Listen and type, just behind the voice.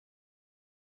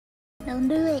Don't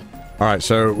do it. All right,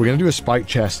 so we're gonna do a spike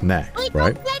chest next, Wait,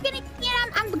 right?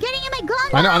 I'm getting in my gun.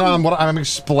 I know. I'm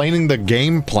explaining the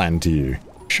game plan to you.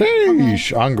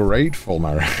 Sheesh, okay. Ungrateful, am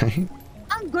I right?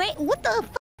 I'm great. What the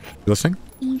fuck? Listening?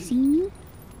 Can you see me?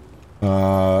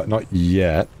 Not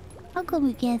yet. How come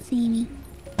you can't see me?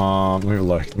 Let me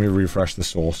look. Let me refresh the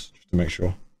source just to make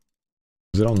sure.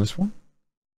 Is it on this one?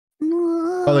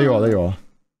 No. Oh, there you are. There you are.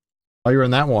 Oh, you're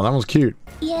in that one. That one's cute.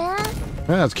 Yeah. Yeah,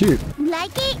 that's cute. You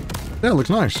like it? Yeah, it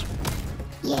looks nice.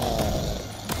 Yeah.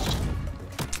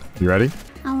 You ready?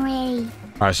 I'm ready.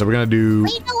 All right, so we're gonna do.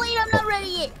 Wait, I'm not ready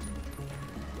yet.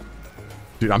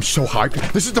 Dude, I'm so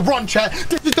hyped. This is the run, chat.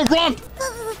 This is the run.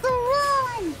 This is the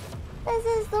run. This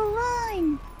is the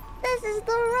run. This is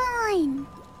the run.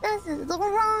 This is the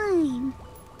run.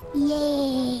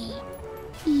 Yay.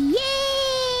 Yay.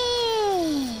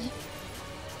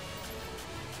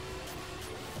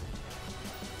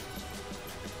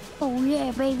 Oh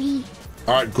yeah, baby.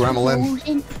 All right,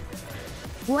 Gremlin.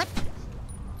 What?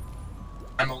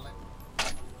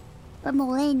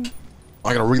 Gremlin.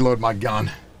 I gotta reload my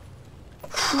gun.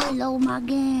 Reload my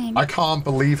gun. I can't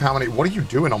believe how many. What are you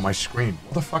doing on my screen?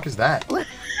 What the fuck is that? What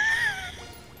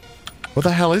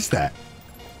the hell is that?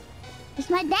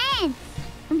 It's my dance.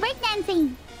 I'm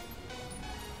breakdancing.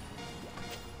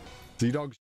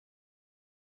 CDawg.